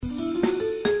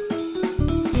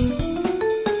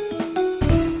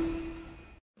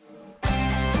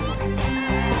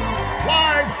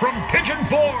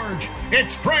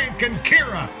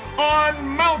on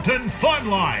Mountain Fun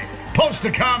Life. Post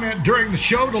a comment during the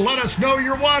show to let us know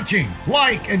you're watching.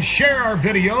 Like and share our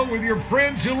video with your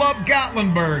friends who love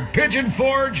Gatlinburg, Pigeon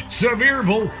Forge,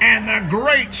 Sevierville, and the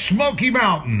Great Smoky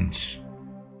Mountains.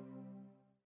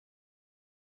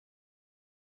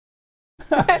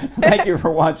 Thank you for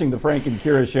watching the Frank and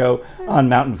Kira Show on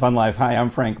Mountain Fun Life. Hi, I'm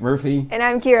Frank Murphy. And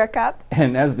I'm Kira Cup.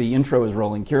 And as the intro is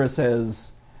rolling, Kira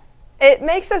says... It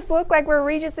makes us look like we're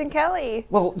Regis and Kelly.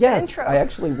 Well, yes, I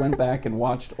actually went back and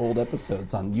watched old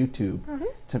episodes on YouTube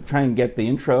to try and get the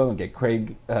intro and get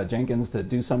Craig Jenkins to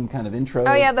do some kind of intro.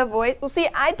 Oh, yeah, the voice. Well, see,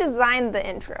 I designed the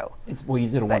intro. Well, you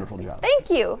did a wonderful job.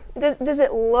 Thank you. Does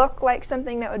it look like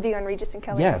something that would be on Regis and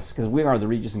Kelly? Yes, because we are the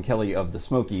Regis and Kelly of the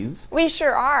Smokies. We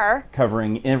sure are.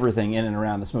 Covering everything in and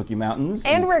around the Smoky Mountains.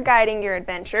 And we're guiding your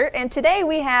adventure. And today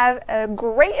we have a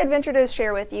great adventure to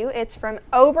share with you. It's from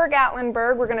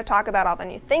Ober-Gatlinburg. We're going to talk about all the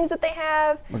new things that they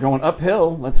have. We're going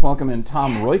uphill. Let's welcome in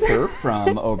Tom Reuther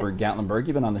from Ober-Gatlinburg.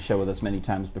 You've been on the show with us many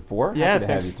times before. Yeah, Happy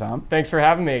to have you, Tom. Thanks for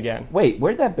having me again. Wait,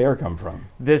 where'd that bear come from?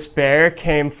 This bear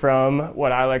came from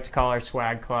what I like to call our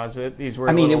swag closet. These were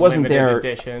it wasn't there.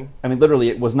 Edition. I mean, literally,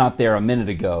 it was not there a minute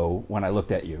ago when I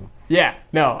looked at you. Yeah,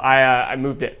 no, I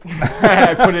moved it.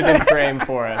 I put it in frame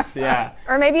for us. Yeah.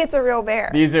 Or maybe it's a real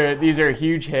bear. These are a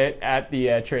huge hit at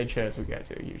the trade shows we go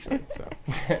to usually.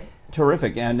 So.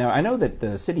 Terrific. And now I know that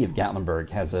the city of Gatlinburg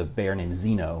has a bear named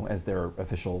Zeno as their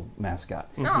official mascot.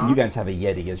 And you guys have a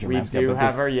Yeti as your mascot. We do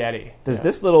have our Yeti. Does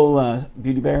this little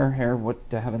beauty bear here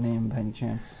have a name by any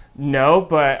chance? No,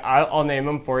 but I'll name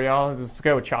him for y'all. Let's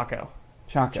go with Choco.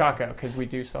 Choco, because we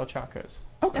do sell Chocos.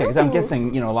 Okay, because I'm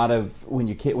guessing, a lot of when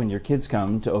your kids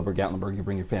come to Ober-Gatlinburg, you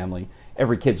bring your family.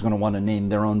 Every kid's going to want to name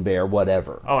their own bear,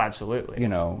 whatever. Oh, absolutely.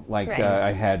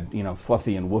 I had,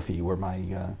 Fluffy and Woofy were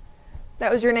my.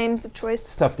 That was your names of choice?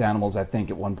 Stuffed animals, I think,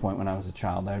 at one point when I was a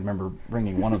child. I remember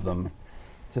bringing one of them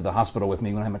to the hospital with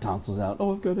me when I had my tonsils out.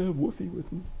 Oh, I've got to have Woofy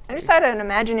with me. I just had an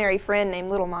imaginary friend named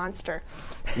Little Monster.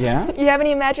 Yeah? You have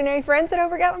any imaginary friends at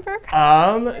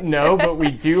Ober-Gatlinburg? No, but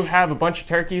we do have a bunch of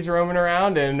turkeys roaming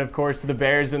around, and of course the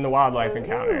bears in the wildlife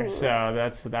encounter. So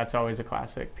that's always a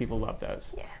classic. People love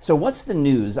those. Yeah. So what's the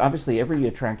news? Obviously, every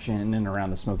attraction in and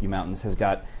around the Smoky Mountains has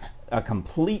got a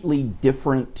completely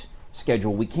different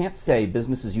schedule. We can't say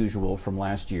business as usual from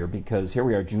last year because here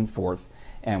we are June 4th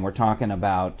and we're talking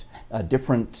about a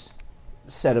different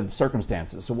set of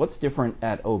circumstances. So what's different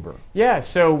at Ober? Yeah,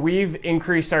 so we've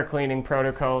increased our cleaning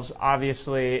protocols,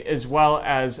 obviously, as well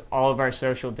as all of our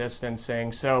social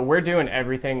distancing. So we're doing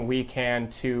everything we can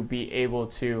to be able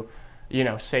to,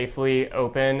 safely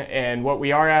open. And what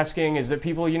we are asking is that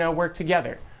people, work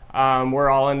together. We're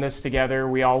all in this together.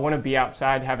 We all want to be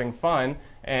outside having fun.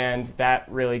 And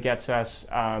that really gets us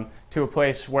to a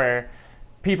place where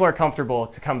people are comfortable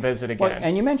to come visit again. Well,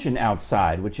 and you mentioned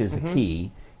outside, which is a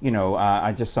key.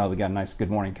 I just saw we got a nice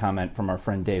good morning comment from our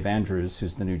friend Dave Andrews,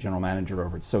 who's the new general manager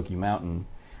over at Smoky Mountain.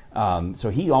 So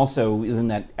he also is in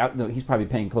that, he's probably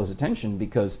paying close attention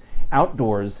because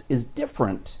outdoors is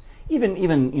different. Even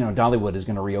Dollywood is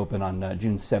going to reopen on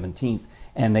June 17th.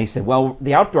 And they said, well,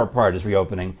 the outdoor part is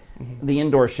reopening. The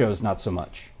indoor shows, not so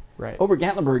much. Right.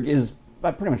 Ober-Gatlinburg is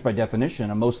pretty much by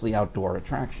definition, a mostly outdoor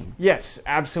attraction. Yes,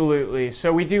 absolutely.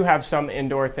 So we do have some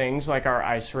indoor things like our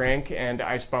ice rink and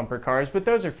ice bumper cars, but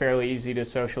those are fairly easy to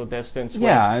social distance with.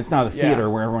 Yeah, it's not a theater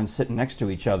where everyone's sitting next to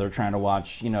each other trying to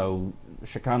watch,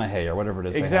 Shakanahay or whatever it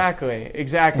is. Exactly.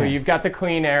 Yeah. You've got the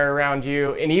clean air around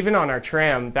you. And even on our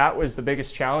tram, that was the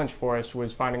biggest challenge for us,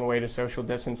 was finding a way to social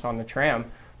distance on the tram.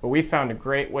 But we found a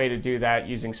great way to do that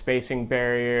using spacing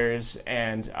barriers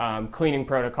and cleaning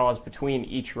protocols between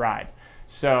each ride.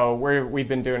 So we've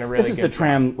been doing a really good This is the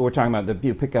tram we're talking about,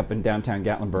 you pick up in downtown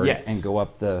Gatlinburg and go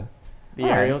up the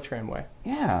aerial tramway.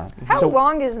 Yeah. How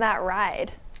long is that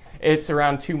ride? It's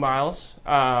around 2 miles,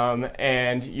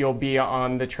 and you'll be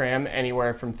on the tram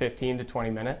anywhere from 15 to 20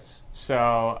 minutes.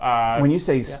 So when you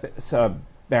say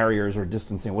barriers or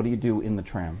distancing, what do you do in the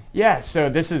tram? Yeah, so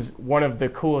this is one of the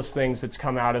coolest things that's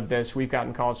come out of this. We've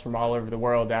gotten calls from all over the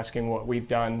world asking what we've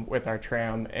done with our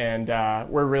tram, and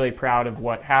we're really proud of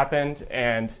what happened.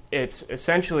 And it's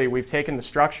essentially, we've taken the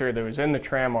structure that was in the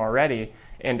tram already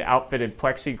and outfitted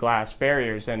plexiglass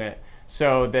barriers in it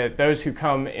so that those who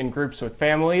come in groups with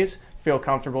families feel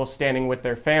comfortable standing with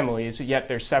their families, yet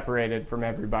they're separated from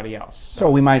everybody else.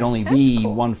 So we might only be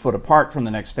 1 foot apart from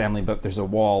the next family, but there's a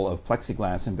wall of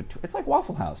plexiglass in between. It's like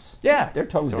Waffle House. Yeah. They're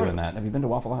totally doing that. Have you been to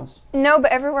Waffle House? No,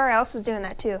 but everywhere else is doing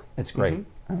that too. It's great.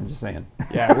 I'm just saying.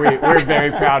 Yeah, we're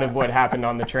very proud of what happened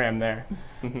on the tram there.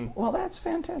 Well, that's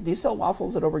fantastic. Do you sell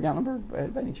waffles at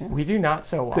Ober-Gatlinburg by any chance? We do not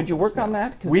sell waffles. Could you work on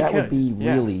that? Because that would be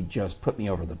really just put me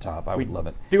over the top. I would love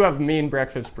it. Do have a mean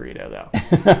breakfast burrito, though.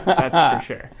 That's for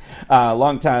sure.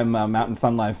 Longtime Mountain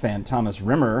Fun Life fan Thomas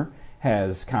Rimmer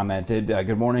has commented,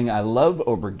 good morning. I love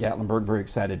Ober-Gatlinburg. Very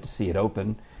excited to see it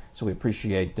open. So we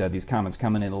appreciate these comments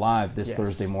coming in live this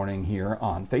Thursday morning here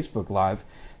on Facebook Live.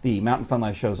 The Mountain Fun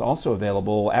Life show is also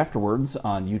available afterwards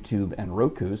on YouTube and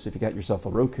Roku. So if you got yourself a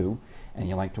Roku and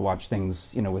you like to watch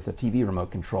things, with a TV remote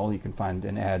control, you can find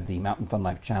and add the Mountain Fun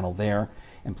Life channel there.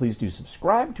 And please do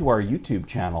subscribe to our YouTube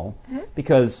channel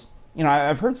because,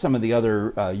 I've heard some of the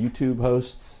other YouTube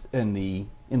hosts in the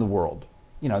world.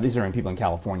 These are people in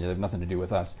California. They have nothing to do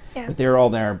with us. Yeah. But they're all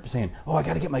there saying, I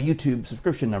got to get my YouTube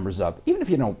subscription numbers up. Even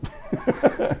if you don't,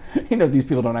 these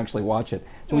people don't actually watch it.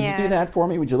 So would you do that for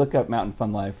me? Would you look up Mountain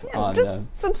Fun Life on just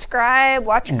subscribe,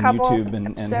 watch a couple YouTube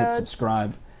and hit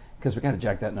subscribe? Because we got to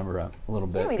jack that number up a little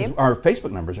bit. Yeah, our Facebook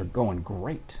numbers are going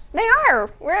great. They are.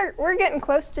 We're getting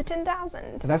close to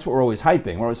 10,000. That's what we're always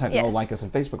hyping. We're always hyping, like us on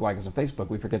Facebook, like us on Facebook.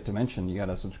 We forget to mention you got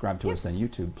to subscribe to us on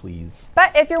YouTube, please.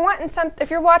 But if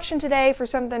you're watching today for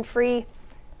something free,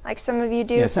 like some of you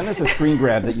do, send us a screen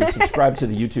grab that you've subscribed to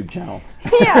the YouTube channel.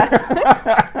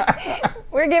 Yeah,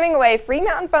 we're giving away free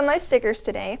Mountain Fun Life stickers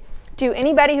today to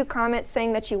anybody who comments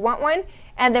saying that you want one.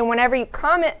 And then whenever you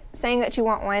comment saying that you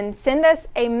want one, send us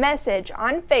a message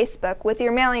on Facebook with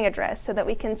your mailing address so that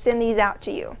we can send these out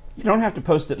to you. You don't have to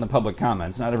post it in the public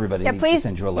comments. Not everybody needs to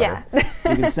send you a letter. Yeah.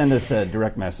 You can send us a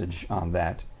direct message on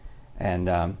that.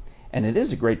 And it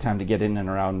is a great time to get in and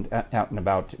around, out and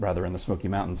about, rather, in the Smoky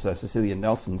Mountains. Cecilia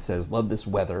Nelson says, love this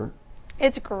weather.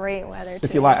 It's great weather, too.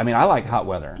 If you like, I like hot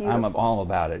weather. Beautiful. I'm all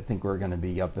about it. I think we're going to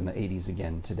be up in the 80s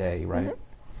again today, right? Mm-hmm.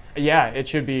 Yeah, it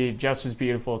should be just as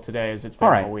beautiful today as it's been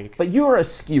all week. But you're a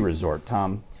ski resort,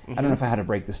 Tom. I don't know if I had to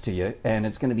break this to you. And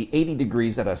it's going to be 80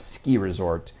 degrees at a ski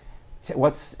resort.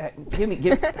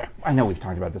 I know we've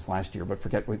talked about this last year, but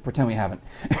pretend we haven't.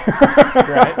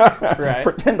 Right.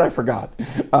 Pretend I forgot.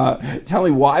 Tell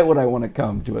me, why would I want to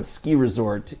come to a ski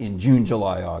resort in June,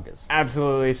 July, August?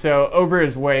 Absolutely. So Ober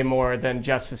is way more than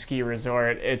just a ski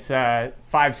resort. It's a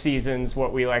 5 seasons,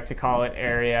 what we like to call it,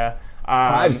 area.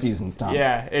 5 seasons, Tom.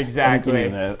 Yeah, exactly.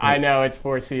 I know it's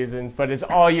 4 seasons, but it's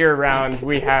all year round.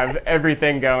 We have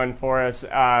everything going for us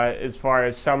as far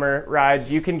as summer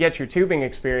rides. You can get your tubing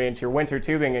experience, your winter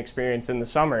tubing experience in the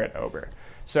summer at Ober.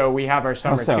 So we have our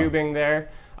summer tubing there,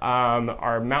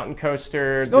 our mountain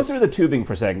coaster. Go through the tubing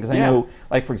for a second, because I know,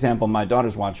 like, for example, my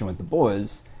daughter's watching with the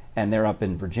boys, and they're up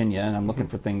in Virginia, and I'm looking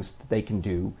for things that they can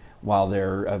do while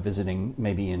they're visiting,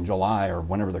 maybe in July or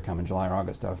whenever they're coming, July or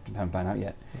August. I haven't found out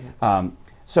yet.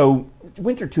 So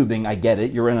winter tubing, I get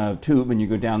it. You're in a tube and you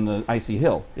go down the icy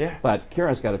hill. Yeah. But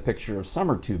Kira's got a picture of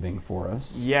summer tubing for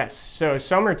us. Yes. So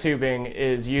summer tubing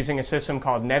is using a system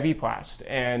called Neviplast,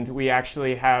 and we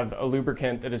actually have a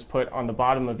lubricant that is put on the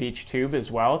bottom of each tube as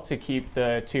well to keep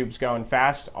the tubes going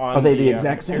fast on. Are they the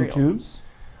exact same tubes?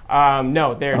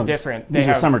 No, they're different. These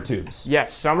are summer tubes.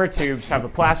 Yes, summer tubes have a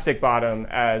plastic bottom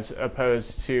as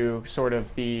opposed to sort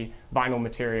of the vinyl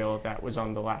material that was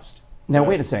on the last. Now,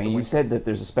 wait a second. You said that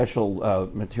there's a special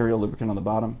material lubricant on the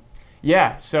bottom?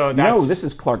 Yeah, so that's... No, this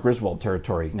is Clark Griswold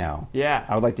territory now. Yeah.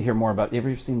 I would like to hear more about... Have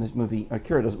you ever seen this movie?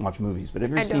 Kira doesn't watch movies, but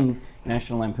have you ever seen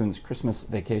National Lampoon's Christmas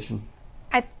Vacation?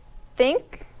 I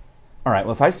think. All right,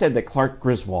 well, if I said that Clark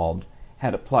Griswold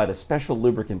had applied a special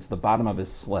lubricant to the bottom of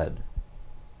his sled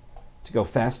to go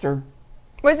faster...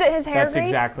 Was it his hair grease? That's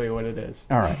exactly what it is.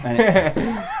 All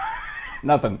right.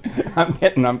 Nothing. I'm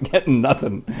getting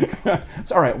nothing.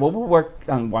 It's all right. Well, we'll work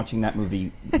on watching that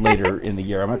movie later in the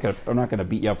year. I'm not gonna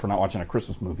beat you up for not watching a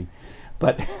Christmas movie,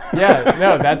 but yeah,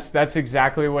 no, that's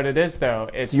exactly what it is, though.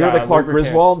 It's so you're the Clark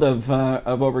Griswold of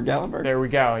Ober-Gatlinburg. There we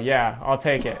go. Yeah, I'll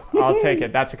take it.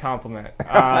 That's a compliment.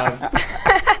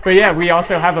 But yeah, we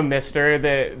also have a mister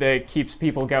that keeps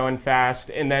people going fast,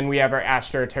 and then we have our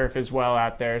AstroTurf as well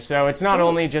out there. So it's not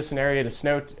only just an area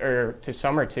to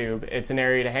summer tube. It's an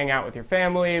area to hang out with your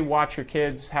family, watch your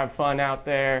kids, have fun out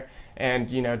there, and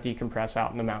decompress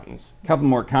out in the mountains. A couple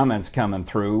more comments coming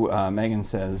through. Megan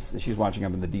says she's watching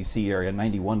up in the D.C. area,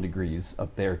 91 degrees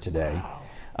up there today.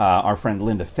 Wow. Our friend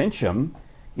Linda Fincham,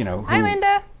 Hi,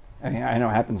 Linda. I know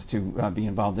happens to be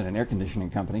involved in an air conditioning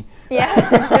company.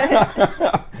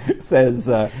 Yeah. Says,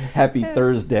 happy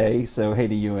Thursday. So hey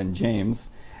to you and James.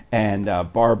 And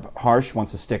Barb Harsh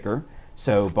wants a sticker.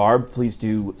 So Barb, please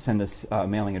do send us a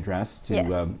mailing address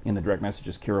to in the direct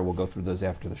messages. Kira will go through those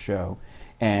after the show.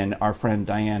 And our friend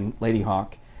Diane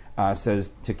Ladyhawk says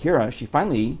to Kira, she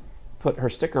finally put her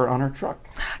sticker on her truck.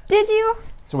 Did you?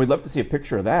 So we'd love to see a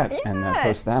picture of that and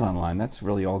post that online. That's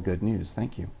really all good news.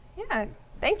 Thank you. Yeah.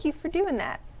 Thank you for doing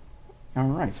that. All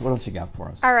right, so what else you got for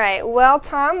us? All right. Well,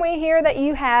 Tom, we hear that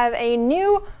you have a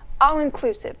new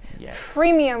all-inclusive Yes.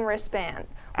 premium wristband.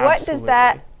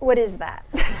 Absolutely. What is that?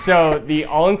 So the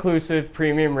all-inclusive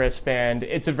premium wristband,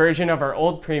 it's a version of our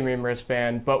old premium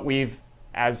wristband, but we've,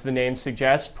 as the name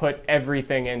suggests, put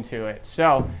everything into it.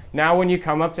 So now when you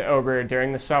come up to Ober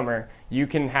during the summer, you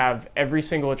can have every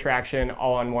single attraction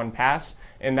all on one pass,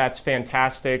 and that's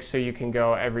fantastic. So you can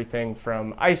go everything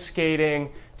from ice skating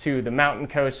to the mountain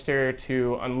coaster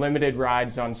to unlimited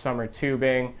rides on summer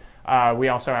tubing. We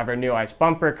also have our new ice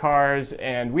bumper cars,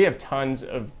 and we have tons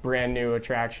of brand new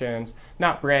attractions.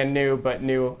 Not brand new, but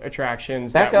new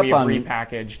attractions that we've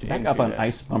repackaged Back into up on this.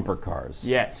 ice bumper cars.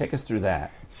 Yes. Take us through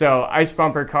that. So ice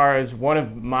bumper cars, one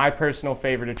of my personal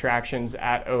favorite attractions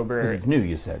at Ober. Because it's new,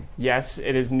 you said. Yes,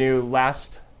 it is new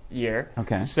last year.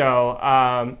 Okay.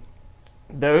 So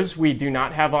those we do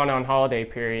not have on holiday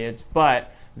periods,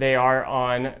 but they are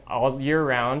on all year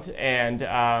round, and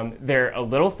they're a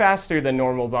little faster than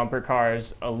normal bumper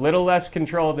cars, a little less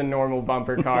control than normal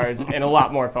bumper cars, and a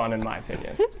lot more fun in my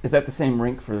opinion. Is that the same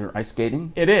rink for ice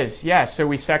skating? It is, yeah. So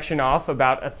we section off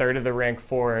about a third of the rink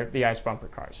for the ice bumper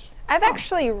cars. I've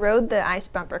actually rode the ice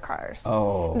bumper cars.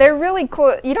 Oh. They're really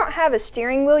cool. You don't have a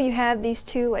steering wheel. You have these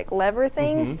two like lever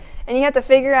things, and you have to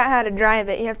figure out how to drive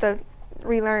it. You have to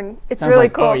relearn. It's Sounds really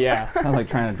like- cool. Oh yeah. Sounds like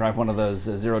trying to drive one of those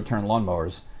zero-turn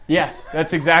lawnmowers. Yeah,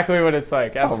 that's exactly what it's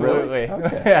like. Absolutely. Oh, really?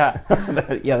 Okay.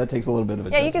 Yeah. Yeah, that takes a little bit of Yeah,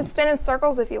 adjustment. you can spin in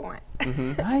circles if you want.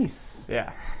 Nice.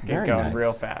 Yeah. Get Very going nice.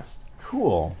 real fast.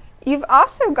 Cool. You've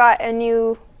also got a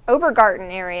new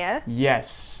Obergarten area. Yes.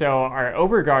 So our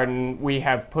Obergarten, we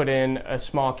have put in a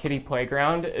small kiddie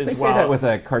playground as They well. say that with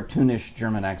a cartoonish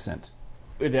German accent.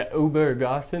 The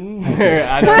Obergarten?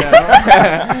 I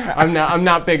don't know. I'm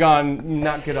not good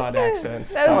on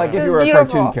accents. That was- Like if This you were is a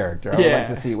beautiful. cartoon character, I would Yeah. like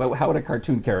to see, how would a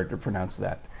cartoon character pronounce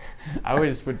that? I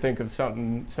always would think of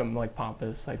something like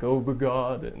pompous, like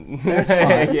Obergarten. That's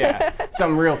fine. Yeah,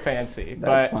 something real fancy.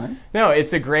 That's but fine. No,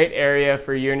 it's a great area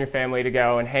for you and your family to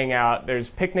go and hang out. There's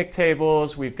picnic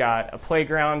tables. We've got a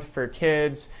playground for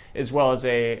kids, as well as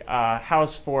a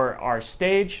house for our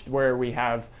stage where we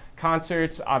have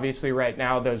concerts. Obviously, right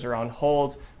now those are on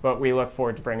hold, but we look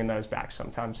forward to bringing those back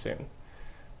sometime soon.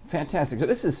 Fantastic. So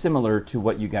this is similar to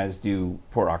what you guys do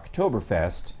for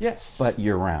Oktoberfest, Yes. but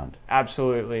year-round.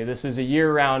 Absolutely. This is a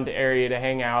year-round area to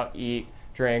hang out, eat,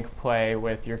 drink, play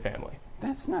with your family.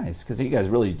 That's nice, because you guys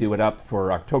really do it up for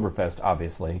Oktoberfest,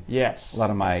 obviously. Yes. A lot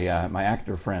of my my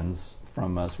actor friends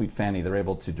from Sweet Fanny, they're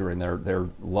able to, during their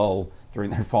lull, during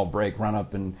their fall break, run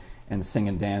up and sing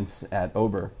and dance at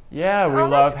Ober. Yeah, we Oh,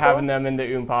 love that's having cool. them in the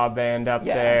Oompa band up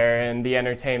Yeah. there, and the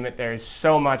entertainment there is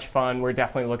so much fun. We're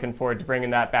definitely looking forward to bringing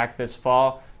that back this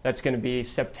fall. That's going to be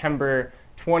September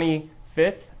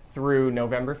 25th through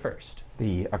November 1st.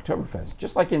 The Oktoberfest,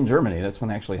 just like in Germany, that's when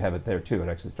they actually have it there too. It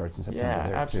actually starts in September Yeah,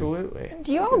 there absolutely.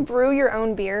 Do you all brew your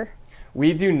own beer?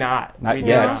 We do not. Not we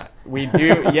yet. Do not. We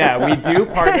do. Yeah, we do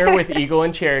partner with Eagle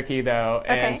and Cherokee though,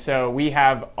 and Okay. so we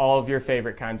have all of your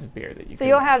favorite kinds of beer that you. So can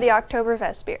you'll have the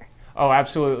Oktoberfest beer. Oh,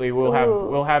 absolutely. We'll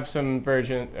Ooh. have some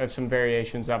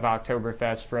variations of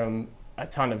Oktoberfest from a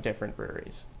ton of different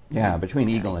breweries. Yeah, between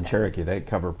Eagle and Cherokee, they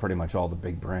cover pretty much all the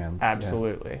big brands. Yeah.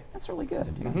 Absolutely. That's really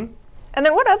good. Yeah. Mm-hmm. And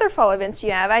then what other fall events do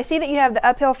you have? I see that you have the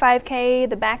Uphill 5K,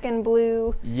 the Back in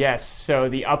Blue. Yes, so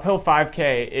the Uphill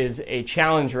 5K is a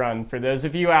challenge run for those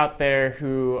of you out there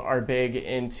who are big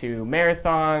into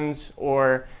marathons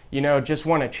or, just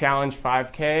want to challenge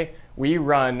 5K. We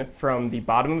run from the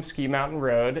bottom of Ski Mountain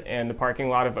Road and the parking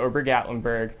lot of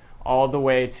Ober-Gatlinburg all the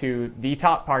way to the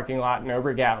top parking lot in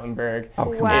Ober-Gatlinburg.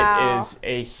 Oh, come Wow. It is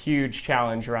a huge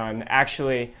challenge run.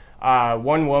 Actually,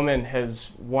 one woman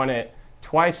has won it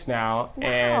twice now, Wow.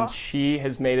 and she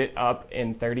has made it up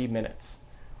in 30 minutes.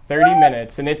 30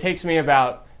 minutes, and it takes me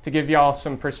to give y'all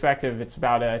some perspective, it's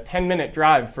about a 10-minute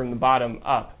drive from the bottom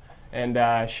up,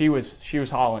 and she was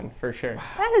hauling for sure.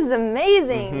 That is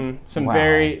amazing. Some Wow.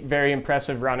 very, very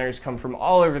impressive runners come from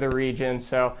all over the region,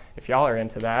 so if y'all are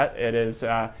into that, it is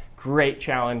a great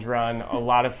challenge run, a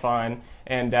lot of fun,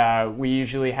 and we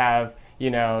usually have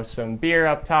some beer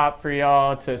up top for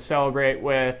y'all to celebrate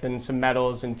with, and some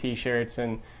medals and t-shirts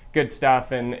and good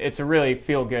stuff, and it's a really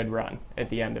feel-good run at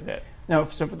the end of it. Now,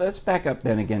 so let's back up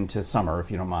then again to summer,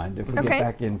 if you don't mind. If we Okay. get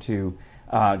back into,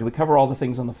 do we cover all the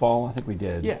things on the fall? I think we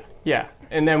did. Yeah.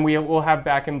 And then we'll have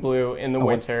Back in Blue in the Oh,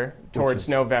 winter which towards is-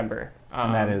 November.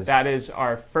 And that is? That is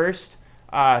our first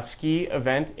ski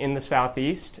event in the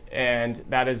Southeast, and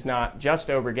that is not just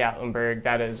Ober-Gatlinburg,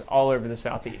 that is all over the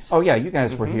Southeast. Oh yeah, you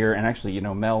guys were here, and actually,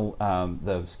 Mel,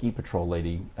 the ski patrol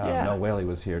lady, Yeah. Mel Whaley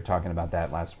was here talking about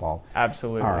that last fall.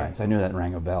 Absolutely. All right, so I knew that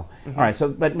rang a bell. All right, so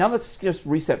but now let's just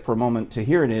reset for a moment to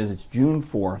here it is. It's June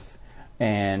 4th,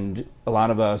 and a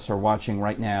lot of us are watching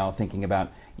right now, thinking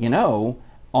about,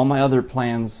 all my other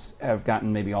plans have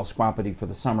gotten maybe all squappity for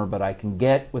the summer, but I can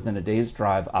get within a day's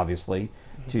drive, obviously,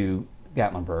 to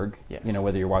Gatlinburg. Yes.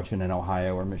 Whether you're watching in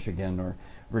Ohio or Michigan or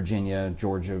Virginia,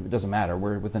 Georgia, it doesn't matter.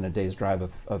 We're within a day's drive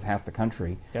of half the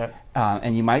country. Yep.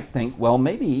 And you might think, well,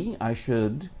 maybe I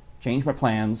should change my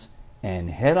plans and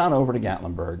head on over to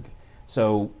Gatlinburg.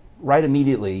 So right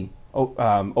immediately,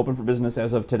 open for business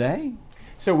as of today?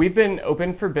 So we've been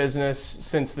open for business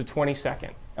since the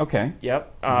 22nd. Okay.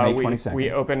 Yep. Since May 22nd. We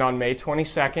opened on May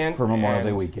 22nd. For Memorial and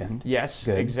Day weekend. Yes,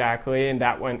 Good. exactly. And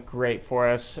that went great for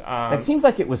us. That seems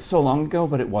like it was so long ago,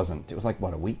 but it wasn't. It was like,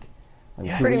 what, a week? Like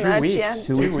Yeah, 2 Pretty weeks? much, 2 weeks. yeah.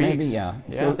 2 weeks, maybe? Yeah.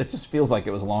 It just feels like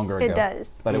it was longer ago. It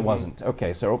does. But it wasn't.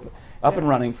 Okay, so up and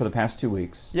running for the past 2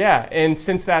 weeks. Yeah, and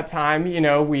since that time,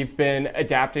 we've been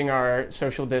adapting our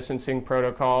social distancing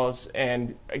protocols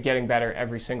and getting better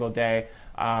every single day.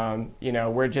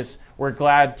 We're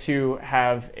glad to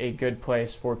have a good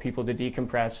place for people to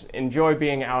decompress, enjoy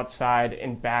being outside,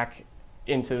 and back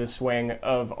into the swing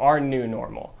of our new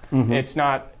normal. Mm-hmm. It's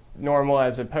not normal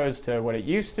as opposed to what it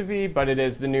used to be, but it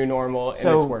is the new normal, and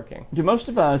it's working. Do most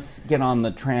of us get on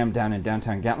the tram down in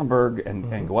downtown Gatlinburg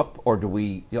and go up, or do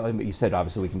we? You said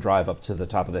obviously we can drive up to the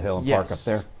top of the hill and park up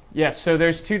there. Yes, so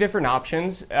there's two different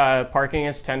options. Parking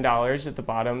is $10 at the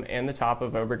bottom and the top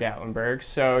of Ober-Gatlinburg.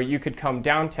 So you could come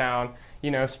downtown,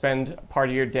 spend part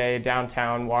of your day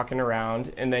downtown walking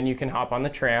around, and then you can hop on the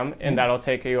tram, and that'll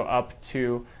take you up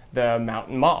to the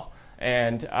Mountain Mall.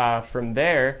 And from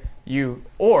there, you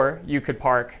could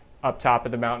park up top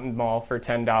of the Mountain Mall for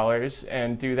 $10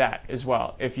 and do that as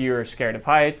well. If you're scared of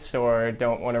heights or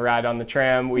don't want to ride on the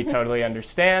tram, we totally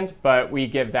understand, but we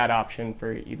give that option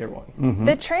for either one. Mm-hmm.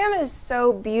 The tram is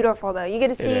so beautiful, though. You get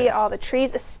to see is. all the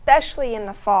trees, especially in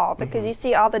the fall, because you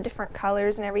see all the different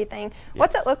colors and everything.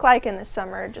 What's it look like in the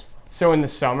summer? So in the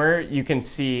summer, you can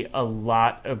see a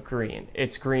lot of green.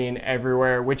 It's green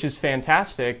everywhere, which is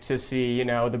fantastic to see,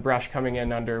 the brush coming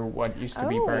in under what used to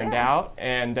be burned out.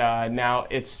 And now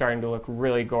it's starting to look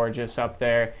really gorgeous up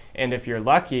there. And if you're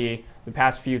lucky, the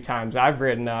past few times I've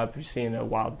ridden up, you've seen a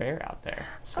wild bear out there.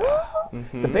 So,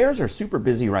 The bears are super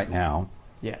busy right now.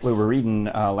 yes. We were reading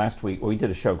last week. Well, we did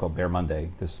a show called Bear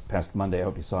Monday this past Monday. I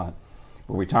hope you saw it,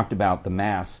 where we talked about the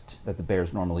mast that the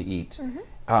bears normally eat.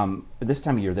 This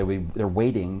time of year, they're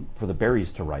waiting for the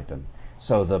berries to ripen.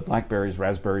 So the blackberries,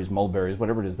 raspberries, mulberries,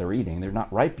 whatever it is they're eating, they're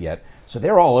not ripe yet. So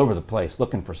they're all over the place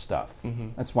looking for stuff.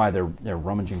 That's why they're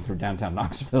rummaging through downtown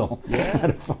Knoxville trying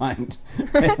to find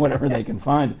whatever they can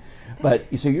find. But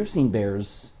so you've seen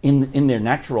bears in their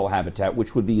natural habitat,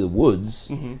 which would be the woods,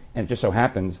 and it just so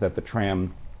happens that the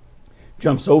tram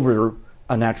jumps over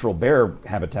a natural bear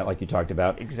habitat, like you talked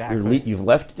about. Exactly. You've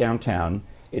left downtown.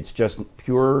 It's just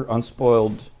pure,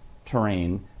 unspoiled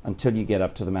terrain until you get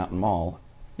up to the Mountain Mall.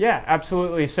 Yeah,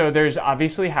 absolutely. So there's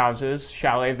obviously houses.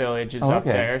 Chalet Village is up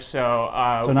okay. there. So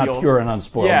not pure and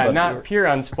unspoiled. Yeah, but not pure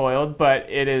unspoiled, but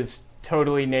it is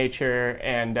totally nature,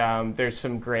 and there's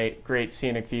some great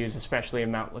scenic views, especially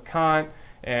in Mount LeConte.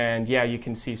 And yeah, you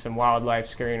can see some wildlife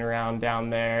scurrying around down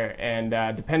there.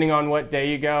 And depending on what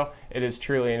day you go, it is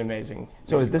truly an amazing.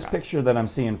 So amazing this ride. picture that I'm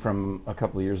seeing from a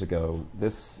couple of years ago,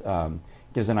 this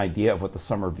gives an idea of what the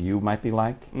summer view might be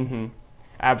like.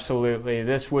 Absolutely.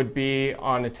 This would be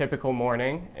on a typical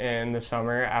morning in the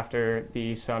summer after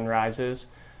the sun rises.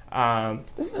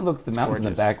 Doesn't it look, the mountains in the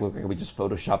gorgeous. back look like we just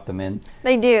photoshopped them in?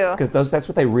 They do. Because that's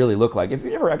what they really look like. If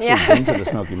you've never actually been to the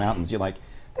Smoky Mountains, you're like,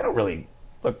 they don't really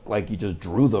look like you just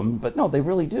drew them. But no, they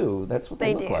really do. That's what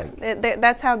they look do. like.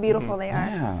 That's how beautiful they are.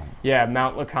 Yeah. Yeah,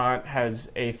 Mount LeConte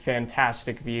has a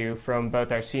fantastic view from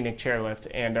both our scenic chairlift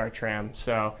and our tram.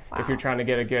 So if you're trying to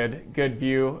get a good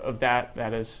view of that,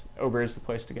 Ober is the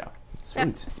place to go. Now,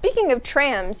 Sweet. speaking of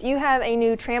trams, you have a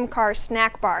new tram car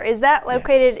snack bar. Is that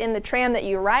located in the tram that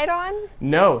you ride on?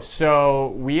 No, so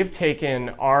we have taken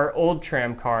our old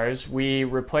tram cars, we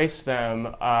replaced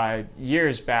them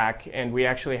years back, and we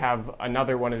actually have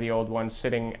another one of the old ones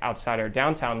sitting outside our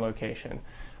downtown location.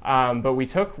 But we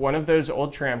took one of those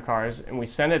old tram cars and we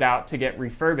sent it out to get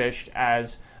refurbished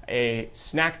as a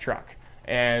snack truck.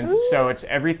 And so it's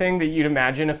everything that you'd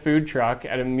imagine a food truck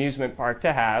at an amusement park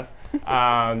to have.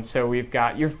 So we've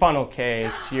got your funnel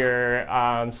cakes, your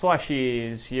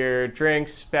slushies, your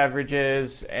drinks,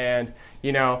 beverages, and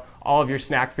all of your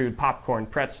snack food, popcorn,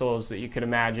 pretzels that you could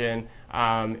imagine.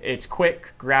 It's quick,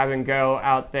 grab and go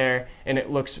out there, and it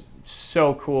looks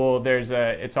so cool.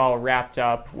 It's all wrapped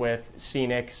up with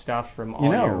scenic stuff from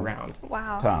all year round.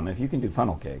 Wow. Tom, if you can do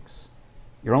funnel cakes,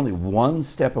 you're only one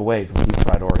step away from deep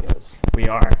fried Oreos. We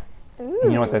are. Ooh.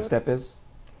 And you know what that step is?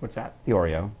 What's that? The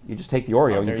Oreo. You just take the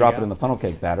Oreo, there you you drop go. it in the funnel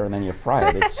cake batter, and then you fry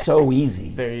it. It's so easy.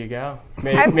 There you go.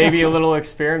 Maybe a little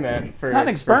experiment. It's not an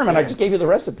experiment. I sure. just gave you the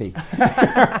recipe.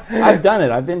 I've done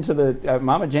it. I've been to the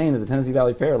Mama Jane at the Tennessee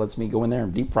Valley Fair. Lets me go in there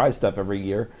and deep fry stuff every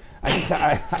year.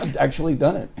 I've actually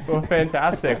done it. Well,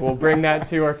 fantastic. We'll bring that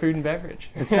to our food and beverage.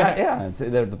 It's not. Yeah,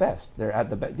 they're the best. They're at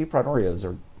the deep fried Oreos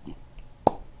are.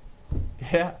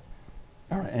 Yeah.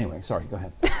 All right. Anyway, sorry. Go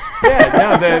ahead.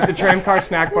 Yeah, no, the tram car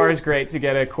snack bar is great to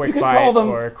get a quick You could bite call them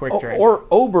or a quick drink. or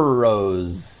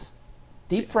Oberos,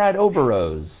 deep fried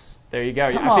Oberos. There you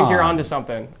go. Come I think you're on. onto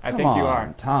something. I Come think you on,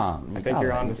 are. Tom. I think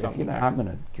you're onto something there. I'm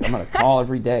gonna call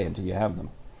every day until you have them.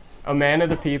 A man of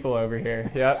the people over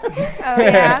here. Yep. Oh,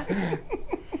 yeah.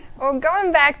 Well,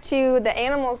 going back to the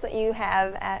animals that you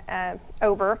have at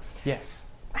Ober, Yes.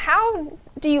 how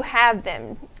do you have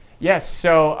them? Yes,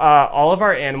 so all of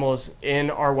our animals in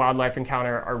our wildlife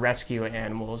encounter are rescue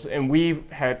animals, and we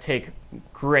take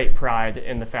great pride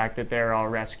in the fact that they're all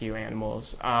rescue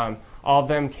animals. All of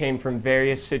them came from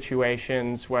various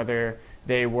situations, whether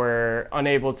they were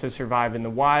unable to survive in the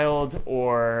wild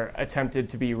or attempted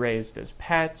to be raised as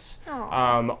pets.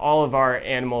 All of our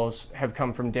animals have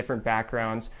come from different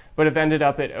backgrounds, but have ended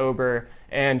up at Ober.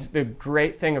 And the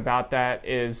great thing about that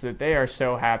is that they are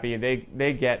so happy.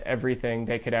 They get everything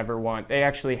they could ever want. They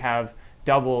actually have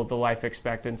double the life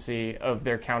expectancy of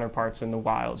their counterparts in the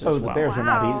wild as well. So the bears are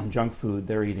not Wow. eating junk food.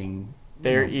 They're eating.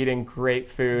 They're eating great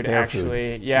food, Bear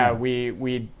actually. food. Yeah, Yeah.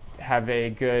 we have a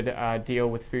good deal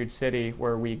with Food City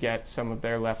where we get some of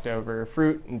their leftover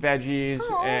fruit and veggies,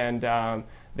 Aw. and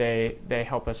they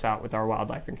help us out with our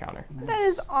wildlife encounter. That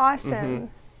is awesome.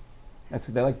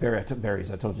 They like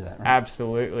berries. I told you that, right?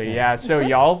 Absolutely, yeah. So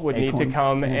y'all would need to Acorns,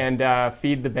 come yeah. and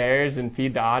feed the bears and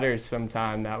feed the otters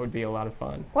sometime. That would be a lot of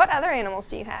fun. What other animals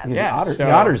do you have? Yeah, the so-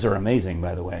 otters are amazing,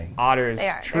 by the way. Otters, They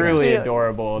are. They're truly cute.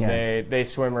 adorable. Yeah. They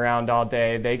swim around all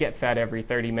day. They get fed every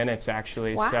 30 minutes,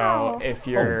 actually. Wow. So if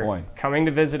Oh, you're boy. coming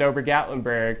to visit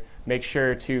Ober-Gatlinburg, make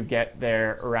sure to get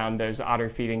there around those otter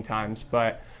feeding times.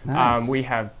 But Nice. we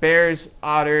have bears,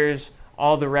 otters,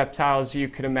 all the reptiles you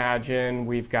could imagine.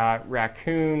 We've got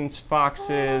raccoons,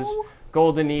 foxes,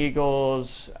 golden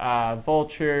eagles,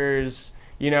 vultures.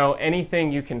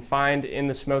 Anything you can find in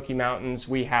the Smoky Mountains,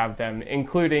 we have them,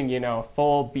 including, a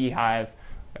full beehive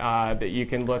that you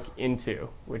can look into,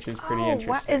 which is pretty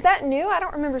interesting. Is that new? I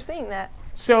don't remember seeing that.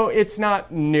 So it's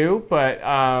not new, but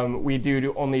we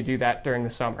only do that during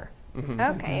the summer.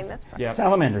 Okay, that's perfect. Yep.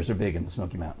 Salamanders are big in the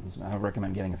Smoky Mountains. I would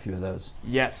recommend getting a few of those.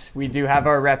 Yes, we do have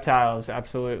our reptiles,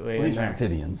 absolutely. Well, these in are there.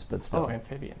 amphibians, but still. Oh,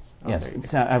 amphibians. Oh, Yes, there you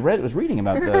go. I was reading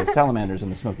about the salamanders in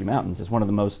the Smoky Mountains. It's one of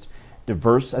the most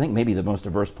diverse, I think maybe the most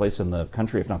diverse place in the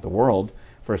country, if not the world,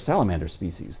 for a salamander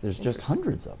species. There's just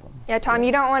hundreds of them. Yeah, Tom,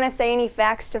 you don't want to say any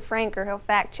facts to Frank or he'll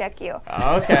fact check you.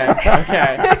 Okay.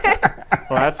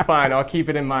 Well, that's fine. I'll keep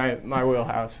it in my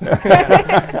wheelhouse.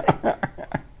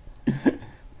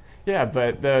 Yeah,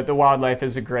 but the wildlife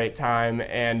is a great time,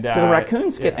 and Do the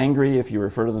raccoons get angry if you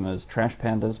refer to them as trash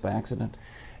pandas by accident?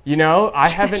 I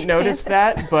haven't noticed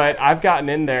that, but I've gotten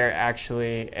in there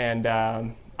actually, and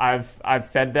I've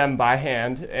fed them by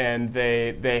hand, and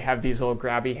they have these little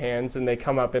grabby hands, and they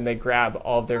come up and they grab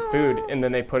all of their food, and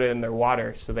then they put it in their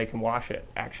water so they can wash it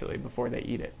actually before they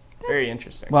eat it. Very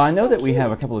interesting. Well, I know that we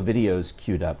have a couple of videos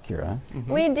queued up, Kira.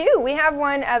 We do. We have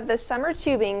one of the summer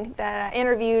tubing that I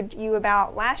interviewed you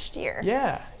about last year.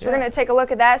 Yeah. So we're going to take a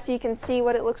look at that so you can see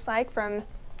what it looks like from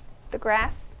the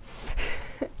grass.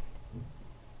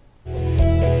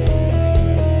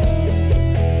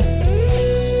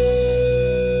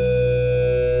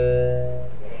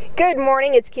 Good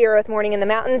morning, it's Kira with Morning in the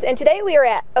Mountains, and today we are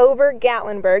at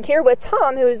Ober-Gatlinburg here with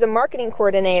Tom, who is the marketing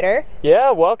coordinator. Yeah,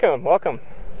 welcome.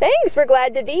 Thanks, we're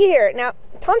glad to be here. Now,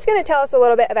 Tom's going to tell us a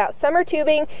little bit about summer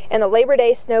tubing and the Labor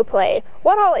Day snow play.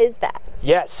 What all is that?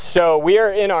 Yes, so we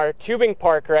are in our tubing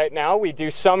park right now. We do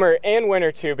summer and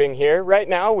winter tubing here. Right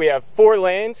now we have 4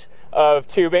 lanes of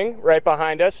tubing right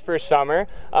behind us for summer.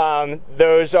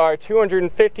 Those are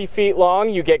 250 feet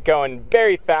long. You get going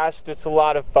very fast. It's a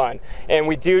lot of fun. And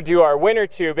we do our winter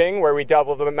tubing where we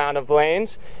double the amount of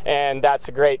lanes, and that's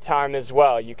a great time as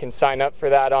well. You can sign up for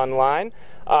that online.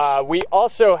 We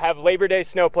also have Labor Day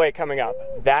snow play coming up.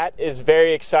 That is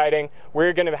very exciting.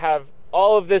 We're going to have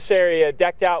all of this area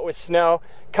decked out with snow.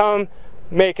 Come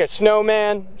make a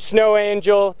snowman, snow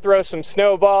angel, throw some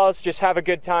snowballs, just have a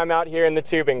good time out here in the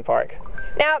tubing park.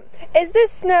 Now, is this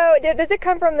snow, does it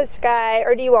come from the sky,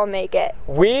 or do you all make it?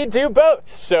 We do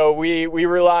both. So we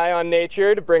rely on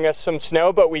nature to bring us some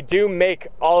snow, but we do make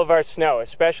all of our snow,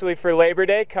 especially for Labor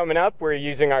Day coming up. We're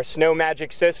using our Snow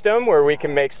Magic system where we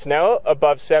can make snow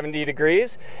above 70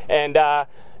 degrees, and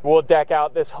we'll deck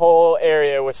out this whole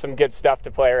area with some good stuff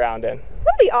to play around in.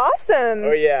 That'd be awesome.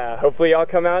 Oh yeah, hopefully y'all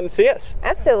come out and see us.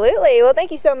 Absolutely. Well, thank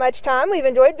you so much, Tom. We've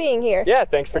enjoyed being here. Yeah,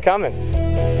 thanks for coming.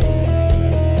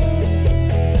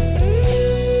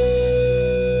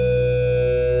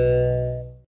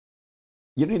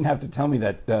 You didn't have to tell me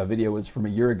that video was from a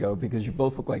year ago because you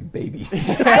both look like babies.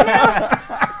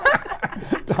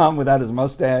 Tom without his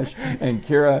mustache, and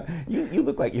Kira, you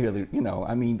look like you're,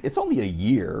 I mean, it's only a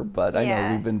year, but I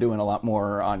know we've been doing a lot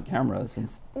more on camera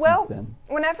since then.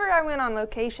 Whenever I went on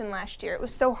location last year, it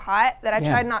was so hot that I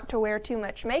tried not to wear too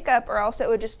much makeup, or else it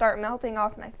would just start melting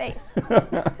off my face.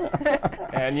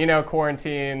 And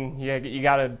quarantine, you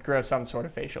got to grow some sort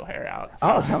of facial hair out. So.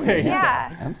 Oh, tell me.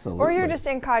 Yeah. Absolutely. Or you're just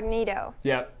incognito.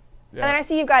 Yep. And then I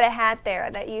see you've got a hat there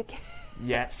that you can...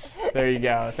 Yes, there you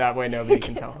go. That way nobody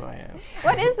can tell who I am.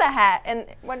 What is the hat? And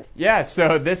what? Yeah,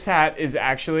 so this hat is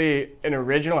actually an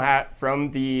original hat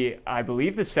from I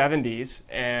believe the 70s,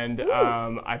 and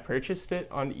I purchased it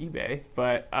on eBay.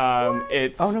 But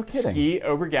it's no kidding. Ski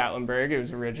Ober-Gatlinburg. It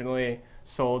was originally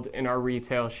sold in our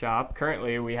retail shop.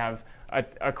 Currently, we have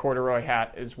a corduroy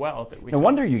hat as well that we. No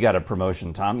wonder you got a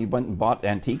promotion, Tom. You went and bought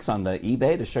antiques on the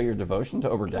eBay to show your devotion to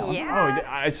Ober-Gatlinburg. Yeah.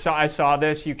 Oh, I saw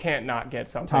this. You can't not get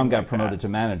something. Tom got like promoted that. to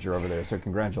manager over there, so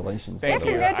congratulations. Thank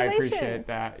you. Congratulations. I appreciate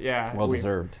that. Yeah. Well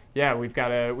deserved. Yeah, we've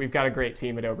got a great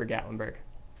team at Ober-Gatlinburg.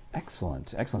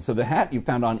 Excellent, excellent. So the hat you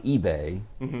found on eBay.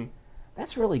 Mm-hmm.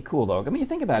 That's really cool, though. I mean, you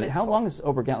think about it. How long is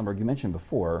Ober-Gatlinburg? You mentioned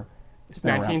before. It's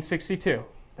 1962.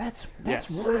 That's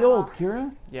Yes. really old,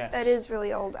 Kira. Yes. That is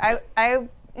really old. I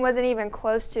wasn't even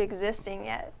close to existing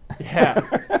yet. Yeah.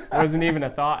 Wasn't even a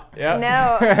thought. Yeah.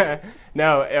 No.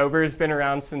 No, Ober's been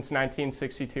around since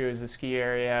 1962 as a ski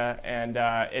area, and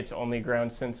it's only grown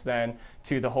since then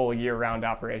to the whole year-round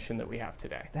operation that we have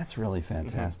today. That's really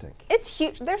fantastic. Mm-hmm. It's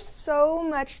huge. There's so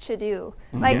much to do.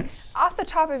 Like, Yes. off the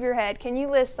top of your head, can you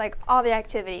list, like, all the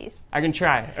activities? I can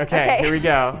try. Okay, here we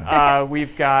go.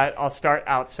 I'll start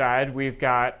outside. We've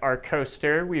got our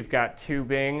coaster. We've got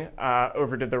tubing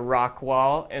over to the rock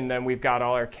wall. And then we've got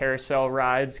all our carousel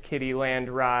rides,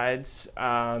 Kiddieland rides.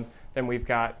 Then we've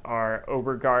got our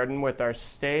Ober Garden with our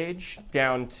stage,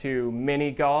 down to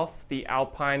mini golf, the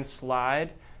Alpine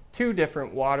slide, 2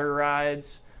 different water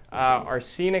rides, our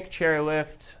scenic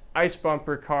chairlift, ice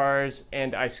bumper cars,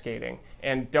 and ice skating.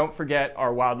 And don't forget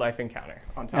our wildlife encounter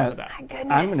on top of that. My goodness.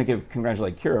 I'm going to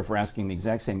congratulate Kira for asking the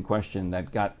exact same question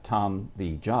that got Tom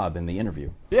the job in the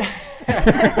interview. Yeah.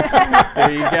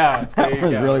 There you go. That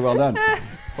was really well done.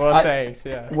 Well, thanks.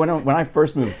 Yeah. When I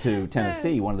first moved to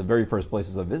Tennessee, one of the very first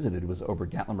places I visited was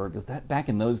Ober-Gatlinburg, because back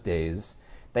in those days,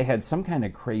 they had some kind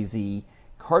of crazy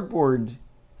cardboard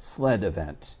sled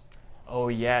event. Oh,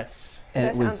 yes. And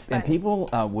That sounds fun. and people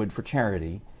would, for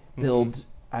charity, build,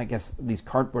 I guess, these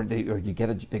cardboard, or you get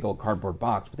a big old cardboard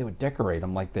box, but they would decorate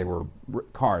them like they were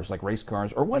cars, like race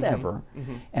cars or whatever.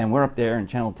 And we're up there, and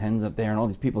Channel 10's up there, and all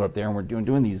these people are up there, and we're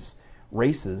doing these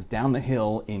races down the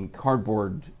hill in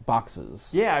cardboard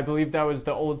boxes. Yeah, I believe that was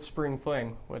the old Spring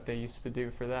Fling, what they used to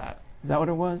do for that. Is that what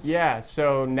it was? Yeah,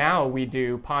 so now we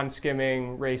do pond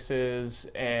skimming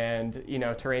races and,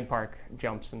 terrain park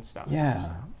jumps and stuff.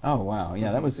 Yeah. Oh, wow.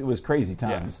 Yeah, it was crazy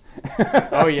times.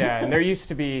 Oh, yeah, and there used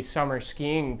to be summer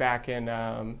skiing back in the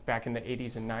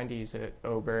 80s and 90s at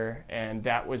Ober, and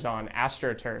that was on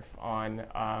AstroTurf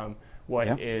on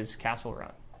what is Castle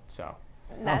Run. So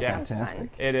That Yeah. sounds Fantastic.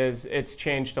 fun. it is. It's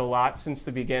changed a lot since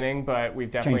the beginning, but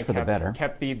we've definitely Changed for the better.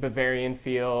 kept the Bavarian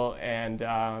feel, and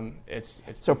it's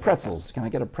So been pretzels. Can I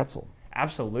get a pretzel?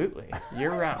 Absolutely,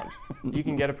 year round. You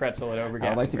can get a pretzel at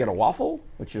Ober-Gatlinburg. I'd like to get a waffle,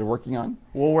 which you're working on.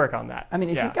 We'll work on that. I mean,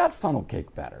 if Yeah. you've got funnel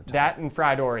cake batter, Tom. that and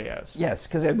fried Oreos. Yes,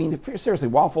 because I mean, seriously,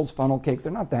 waffles, funnel cakes,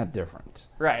 they're not that different.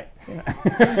 Right.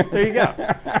 There you go.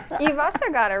 You've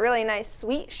also got a really nice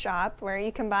sweet shop where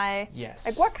you can buy. Yes.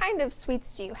 Like, what kind of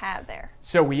sweets do you have there?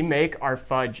 So we make our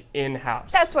fudge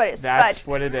in-house. That's what it is, That's fudge.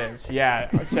 what it is, yeah.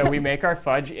 So we make our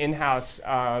fudge in-house.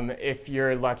 If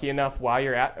you're lucky enough, while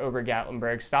you're at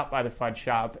Ober-Gatlinburg, stop by the fudge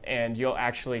shop and you'll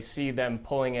actually see them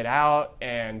pulling it out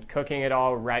and cooking it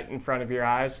all right in front of your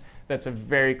eyes. That's a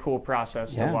very cool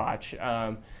process Yeah. to watch.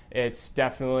 It's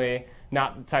definitely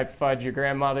not the type of fudge your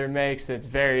grandmother makes. It's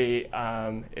very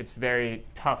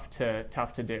tough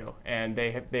to do, and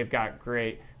they've got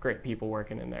great people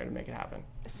working in there to make it happen.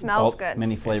 It smells All- good.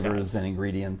 Many flavors does. and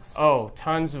ingredients. Oh,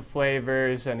 tons of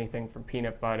flavors, anything from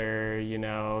peanut butter,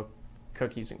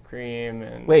 cookies and cream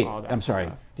and Wait, all that I'm sorry.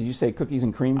 stuff. Did you say cookies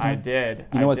and cream? I Tom? did.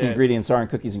 You know I what the did. ingredients are in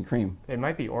cookies and cream? It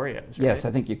might be Oreos, right? Yes,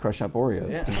 I think you crush up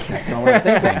Oreos. Yeah. That's not what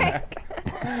I'm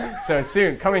thinking.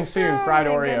 So coming soon, Oh, fried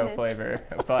my Oreo goodness. flavor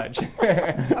fudge.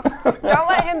 Don't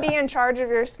let him be in charge of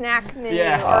your snack menu,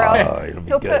 Yeah. or else Oh, it'll be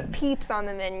he'll good. put Peeps on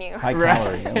the menu. High Right.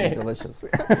 calorie. It'll be delicious.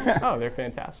 Oh, they're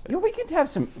fantastic. You know, we could have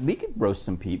some. We could roast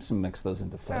some Peeps and mix those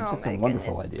into fudge. Oh, That's a my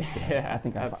wonderful goodness. idea. Yeah, I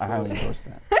think I highly absolutely. endorse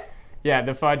that. Yeah,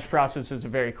 the fudge process is a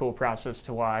very cool process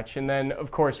to watch. And then, of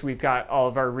course, we've got all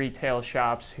of our retail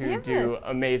shops who Yeah. do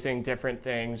amazing different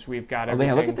things. We've got Oh, everything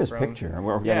yeah, look at this from, picture.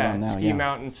 We're Yeah, on now. Ski Yeah.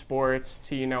 Mountain Sports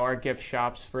to, our gift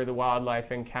shops for the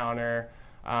wildlife encounter,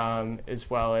 as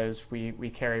well as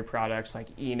we carry products like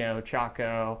Eno,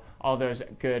 Chaco, all those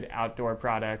good outdoor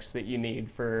products that you need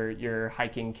for your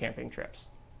hiking, camping trips.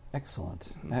 Excellent.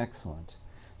 Excellent.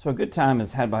 So a good time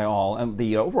is had by all.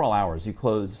 The overall hours,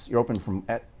 you're open from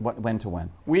when to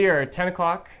when? We are 10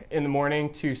 o'clock in the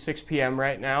morning to 6 p.m.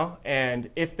 right now, and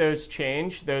if those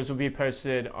change, those will be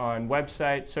posted on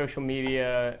website, social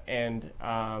media, and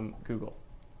Google.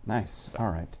 Nice. All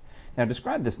right. Now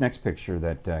describe this next picture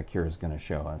that Kira's going to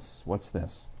show us. What's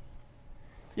this?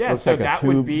 Yeah, Looks so like a that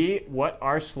tube. would be what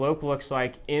our slope looks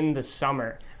like in the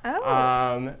summer.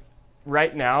 Oh.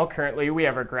 Right now, currently, we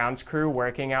have our grounds crew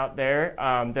working out there.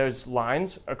 Those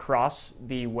lines across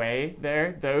the way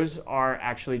there, those are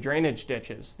actually drainage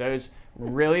ditches. Those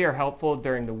really are helpful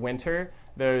during the winter.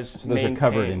 So those are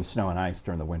covered in snow and ice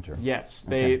during the winter. Yes,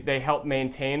 Okay. they help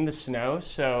maintain the snow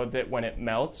so that when it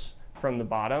melts from the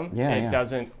bottom, it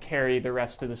doesn't carry the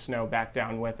rest of the snow back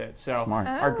down with it. So Smart.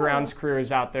 our Oh. grounds crew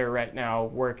is out there right now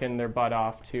working their butt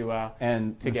off to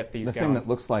get these the going. thing that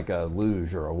looks like a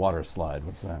luge or a water slide,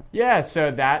 what's that? Yeah,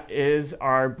 so that is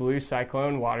our Blue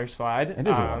Cyclone water slide. It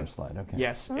is a water slide, okay.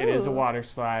 Yes, it is a Ooh. water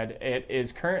slide. It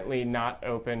is currently not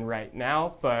open right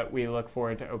now, but we look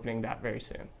forward to opening that very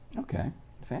soon. Okay,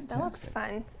 fantastic. That looks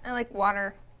fun. I like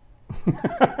water.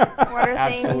 Water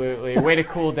things. Absolutely. Way to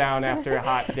cool down after a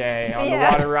hot day on Yeah.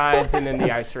 the water rides and in the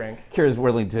ice rink. Kira's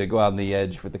willing to go out on the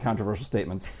edge with the controversial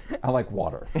statements. I like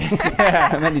water.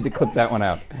 I might need to clip that one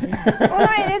out. Well,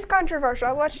 no, it is controversial.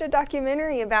 I watched a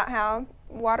documentary about how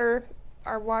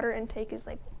our water intake is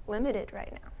like limited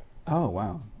right now. Oh,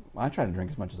 wow. Well, I try to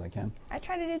drink as much as I can. I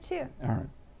try to do too. All right.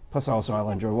 Plus, also, I'll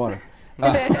enjoy water.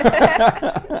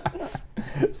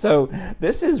 So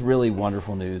this is really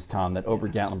wonderful news, Tom, that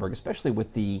Ober-Gatlinburg, especially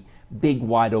with the big,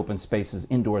 wide open spaces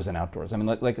indoors and outdoors. I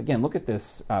mean, like again, look at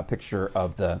this picture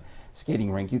of the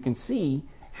skating rink. You can see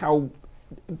how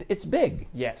it's big.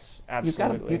 Yes,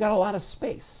 absolutely. You've got a lot of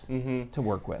space to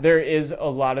work with. There is a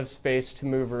lot of space to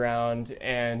move around,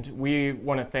 and we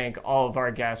want to thank all of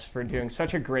our guests for doing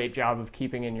such a great job of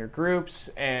keeping in your groups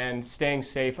and staying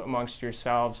safe amongst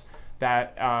yourselves.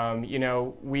 That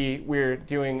we're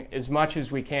doing as much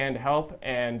as we can to help,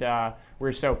 and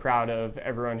we're so proud of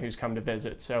everyone who's come to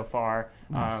visit so far.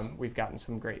 Nice. We've gotten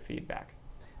some great feedback.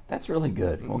 That's really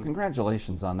good. Well,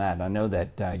 congratulations on that. I know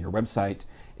that your website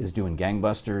is doing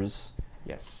gangbusters.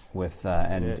 Yes. With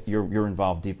and is. you're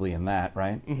involved deeply in that,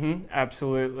 right?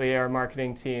 Absolutely. Our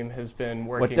marketing team has been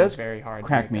working What does very hard.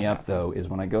 crack to make me that up happen. though is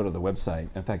when I go to the website.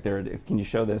 In fact, can you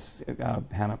show this,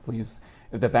 Hannah, please?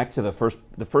 Back to the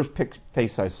first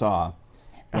face I saw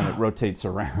when it rotates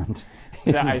around.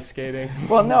 The ice skating.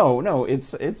 Well, no,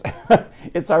 it's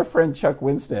it's our friend Chuck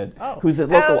Winstead, Oh. who's a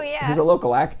yeah.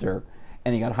 local actor,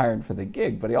 and he got hired for the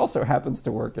gig, but he also happens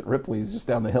to work at Ripley's just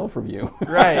down the hill from you.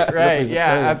 Right. Ripley's Yeah,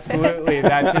 Aquarium. absolutely.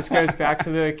 That just goes back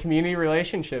to the community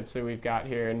relationships that we've got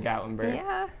here in Gatlinburg.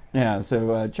 Yeah. Yeah,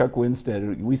 so Chuck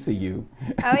Winstead, we see you.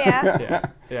 Oh yeah.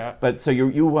 Yeah. But so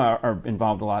you are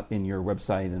involved a lot in your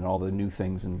website and all the new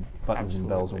things and buttons and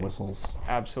bells and Absolutely. whistles.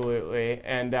 Absolutely.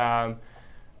 And Do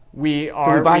we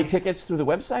buy tickets through the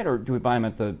website, or do we buy them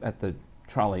at the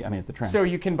trolley? I mean, at the tram. So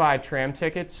you can buy tram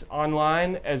tickets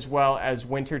online as well as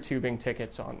winter tubing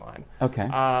tickets online. Okay.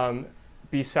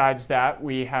 Besides that,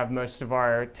 we have most of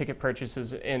our ticket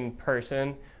purchases in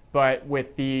person. But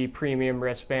with the premium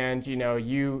wristband,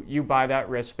 you buy that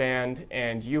wristband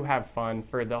and you have fun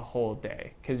for the whole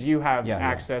day because you have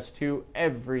access to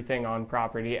everything on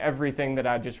property. Everything that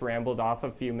I just rambled off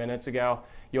a few minutes ago,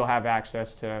 you'll have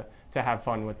access to have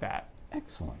fun with that.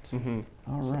 Excellent.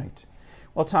 All right.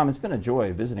 Well, Tom, it's been a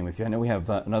joy visiting with you. I know we have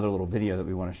another little video that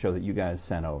we want to show that you guys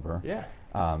sent over. Yeah.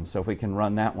 So if we can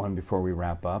run that one before we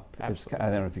wrap up. Absolutely. I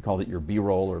don't know if you called it your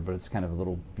B-roll, but it's kind of a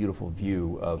little beautiful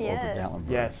view of Yes. Ober-Gatlinburg.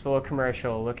 Yes, a little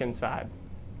commercial. Look inside.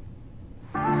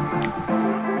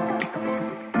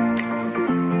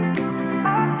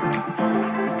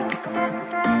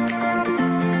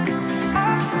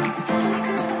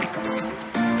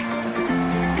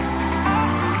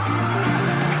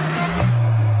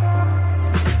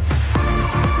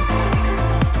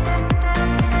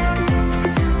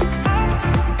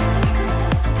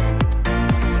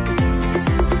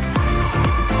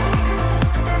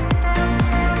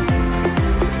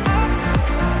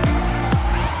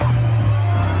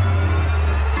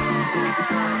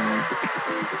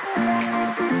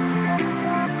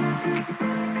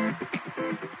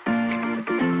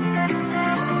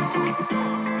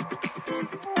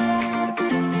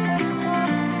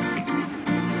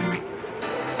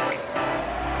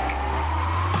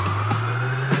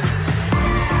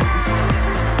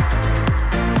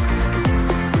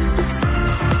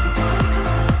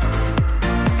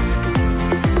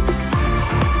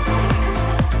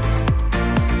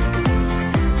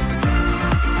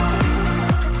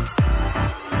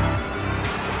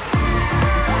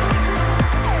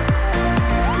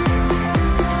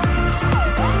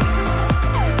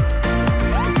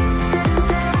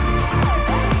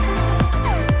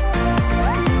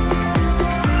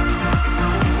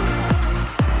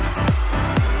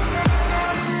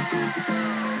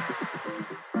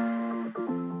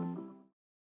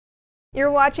 You're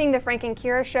watching the Frank and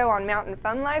Kira Show on Mountain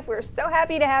Fun Life. We're so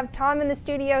happy to have Tom in the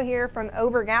studio here from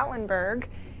Ober-Gatlinburg.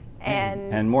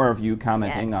 And more of you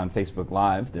commenting Yes. on Facebook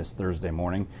Live this Thursday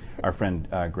morning. Our friend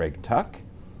Greg Tuck,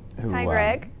 who Hi,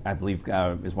 Greg. I believe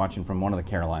is watching from one of the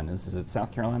Carolinas. Is it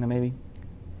South Carolina, maybe?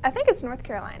 I think it's North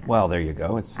Carolina. Well, there you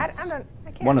go. I can't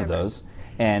one of remember. those.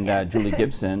 And Julie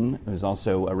Gibson, who's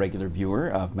also a regular viewer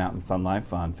of Mountain Fun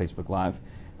Life on Facebook Live,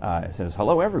 says,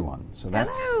 hello, everyone. So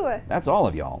Hello. that's all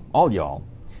of y'all. All y'all.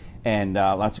 And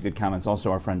lots of good comments.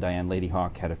 Also, our friend Diane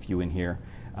Ladyhawk had a few in here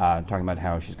talking about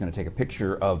how she's going to take a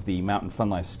picture of the Mountain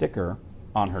Fun Life sticker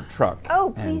on her truck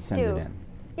Oh, and please send do. it in.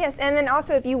 Yes, and then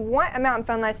also if you want a Mountain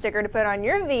Fun Life sticker to put on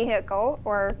your vehicle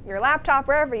or your laptop,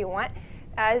 wherever you want,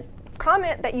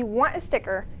 comment that you want a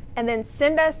sticker and then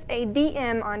send us a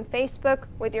DM on Facebook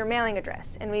with your mailing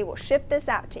address, and we will ship this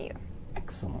out to you.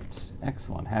 Excellent,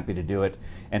 excellent. Happy to do it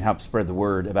and help spread the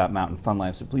word about Mountain Fun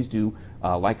Life. So please do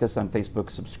like us on Facebook,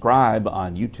 subscribe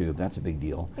on YouTube. That's a big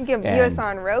deal. You can view us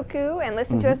on Roku and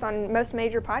listen to us on most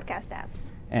major podcast apps.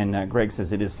 And Greg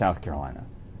says it is South Carolina.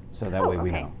 So that way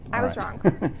we okay. know. I All was right.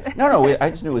 wrong. No, I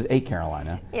just knew it was a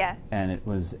Carolina. Yeah. And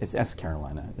it's S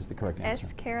Carolina is the correct answer.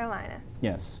 S. Carolina.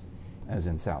 Yes, as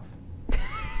in South.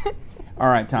 All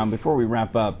right, Tom, before we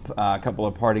wrap up, a couple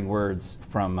of parting words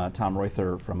from Tom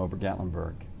Reuther from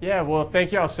Ober-Gatlinburg. Yeah, well,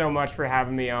 thank y'all so much for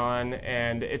having me on,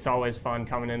 and it's always fun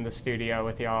coming in the studio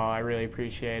with y'all. I really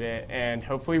appreciate it, and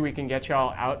hopefully we can get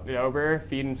y'all out at Ober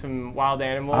feeding some wild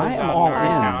animals I am out all on our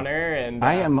in. counter. And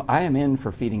I am in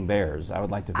for feeding bears. I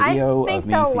would like to video I think of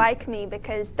me. they'll like me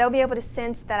because they'll be able to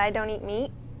sense that I don't eat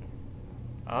meat.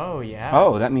 Oh yeah.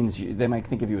 Oh, that means they might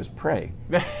think of you as prey.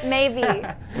 Maybe.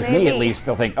 With me, at least,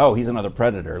 they'll think, oh, he's another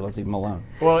predator. Let's leave him alone.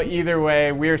 Well, either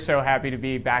way, we're so happy to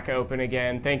be back open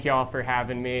again. Thank y'all for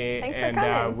having me, Thanks for and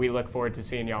coming. we look forward to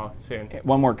seeing y'all soon.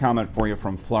 One more comment for you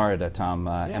from Florida, Tom.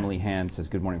 Emily Hand says,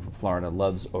 good morning from Florida,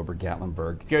 loves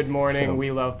Ober-Gatlinburg. Good morning. So-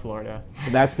 We love Florida.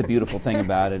 So that's the beautiful thing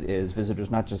about it is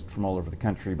visitors not just from all over the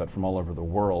country, but from all over the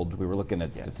world. We were looking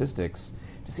at statistics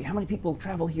to see how many people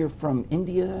travel here from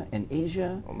India and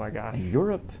Asia Oh my gosh. and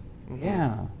Europe.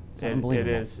 Yeah, it's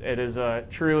unbelievable. It is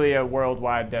truly a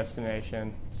worldwide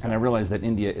destination. So- And I realize that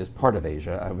India is part of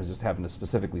Asia. I was just having to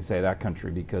specifically say that country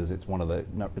because it's one of the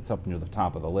it's up near the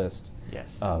top of the list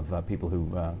Yes. of people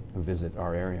who visit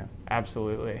our area.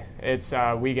 Absolutely. It's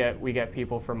we get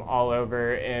people from all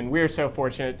over, and we're so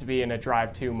fortunate to be in a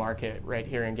drive-to market right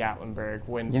here in Gatlinburg.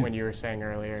 When you were saying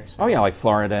earlier. So. Oh yeah, like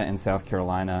Florida and South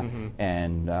Carolina,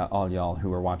 and all y'all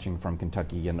who are watching from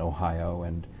Kentucky and Ohio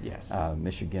and Yes.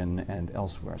 Michigan and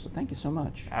elsewhere. So thank you so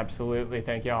much. Absolutely.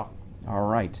 Thank y'all. All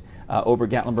right.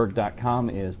 Obergatlinburg.com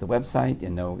is the website.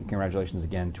 And congratulations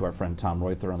again to our friend Tom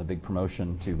Reuther on the big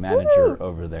promotion to manager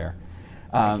over there.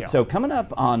 you. So coming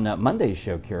up on Monday's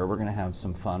show, Kira, we're going to have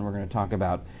some fun. We're going to talk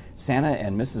about Santa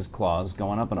and Mrs. Claus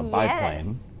going up in a biplane.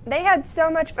 Yes. They had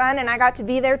so much fun, and I got to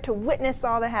be there to witness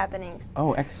all the happenings.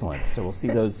 Oh, excellent. So we'll see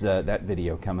those that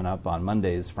video coming up on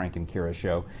Monday's Frank and Kira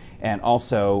show. And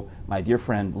also my dear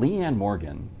friend Leanne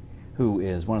Morgan, who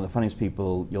is one of the funniest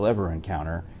people you'll ever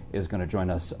encounter, is going to join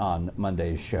us on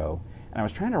Monday's show. And I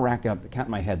was trying to count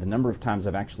in my head the number of times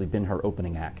I've actually been her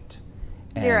opening act.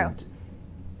 And 0.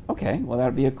 Okay, well, that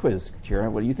would be a quiz,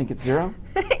 Kira. What do you think, it's 0?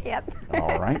 Yep.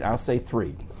 All right, I'll say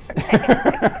 3.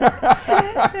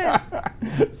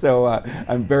 So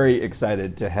I'm very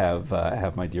excited to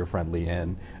have my dear friend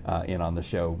Leanne in on the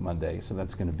show Monday. So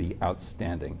that's going to be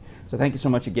outstanding. So thank you so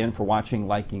much again for watching,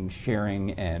 liking,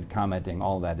 sharing, and commenting.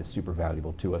 All of that is super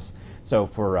valuable to us. So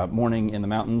for Morning in the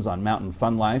Mountains on Mountain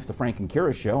Fun Life, the Frank and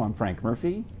Kira Show, I'm Frank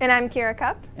Murphy, And I'm Kira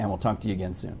Cup. and we'll talk to you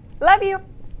again soon. Love you.